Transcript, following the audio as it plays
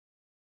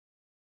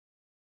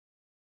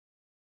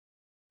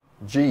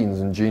Jeans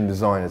and jean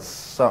design is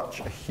such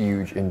a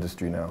huge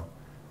industry now.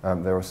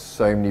 There are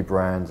so many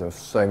brands, there are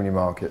so many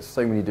markets,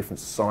 so many different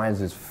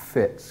sizes,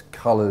 fits,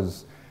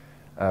 colours,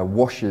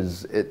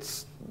 washes.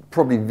 It's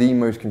probably the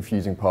most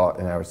confusing part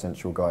in our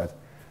essential guide.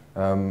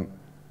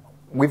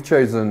 We've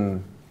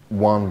chosen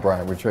one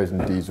brand, we've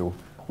chosen Diesel.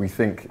 We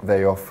think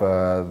they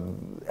offer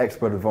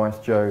expert advice,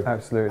 Joe.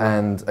 Absolutely.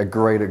 And a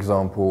great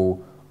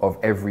example of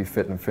every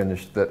fit and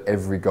finish that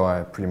every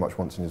guy pretty much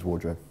wants in his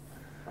wardrobe.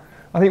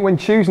 I think when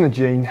choosing a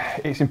jean,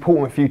 it's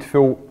important for you to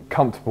feel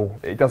comfortable.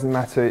 It doesn't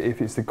matter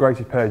if it's the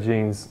greatest pair of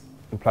jeans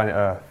on planet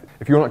Earth.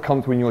 If you're not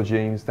comfortable in your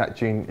jeans, that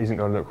jean isn't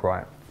going to look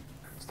right.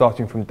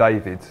 Starting from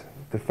David,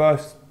 the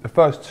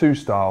first two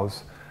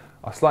styles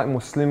are slightly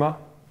more slimmer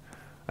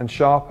and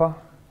sharper.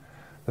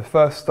 The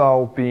first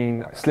style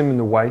being slim in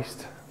the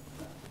waist,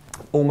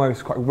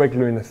 almost quite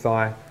regular in the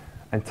thigh,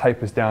 and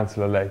tapers down to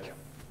the leg.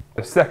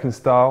 The second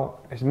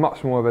style is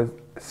much more of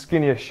a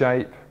skinnier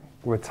shape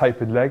with a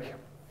tapered leg,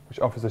 which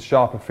offers a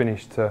sharper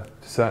finish to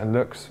certain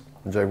looks.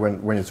 And Joe,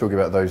 when you're talking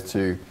about those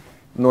two,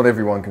 not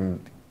everyone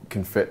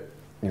can fit,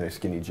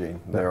 skinny jean.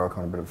 There are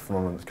kind of a bit of a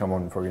phenomenon that's come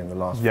on probably in the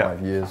last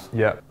 5 years.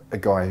 Yeah. A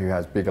guy who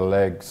has bigger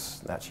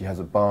legs, actually has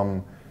a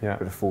bum, a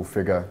bit of full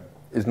figure,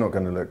 is not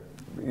going to look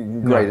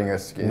great in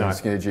a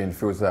skinny jean,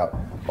 fills out.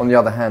 On the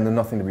other hand, they're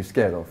nothing to be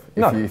scared of.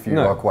 If you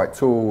are quite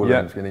tall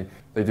and skinny,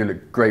 they do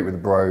look great with a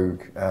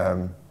brogue,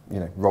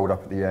 rolled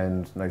up at the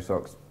end, no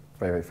socks.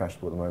 Very, very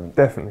fashionable at the moment.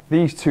 Definitely.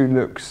 These two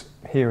looks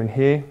here and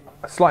here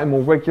are slightly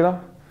more regular.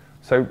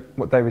 So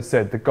what David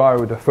said, the guy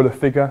with the fuller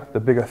figure,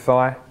 the bigger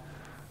thigh,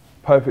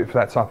 perfect for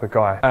that type of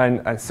guy.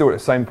 And still at the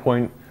same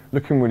point,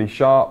 looking really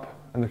sharp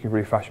and looking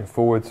really fashion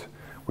forward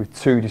with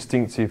two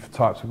distinctive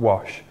types of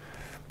wash.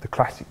 The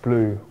classic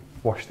blue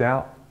washed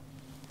out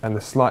and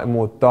the slightly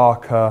more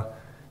darker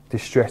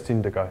distressed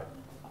indigo.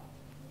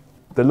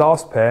 The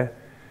last pair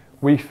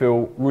we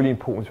feel really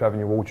important to have in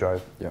your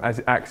wardrobe as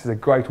it acts as a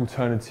great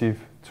alternative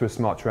to a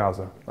smart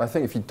trouser. I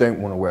think if you don't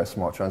want to wear a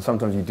smart trouser,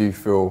 sometimes you do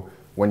feel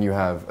when you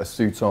have a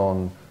suit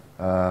on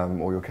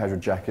or your casual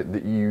jacket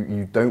that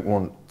you don't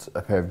want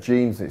a pair of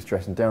jeans that's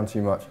dressing down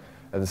too much.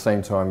 At the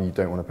same time, you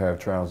don't want a pair of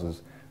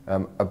trousers.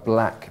 A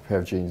black pair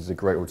of jeans is a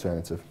great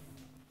alternative.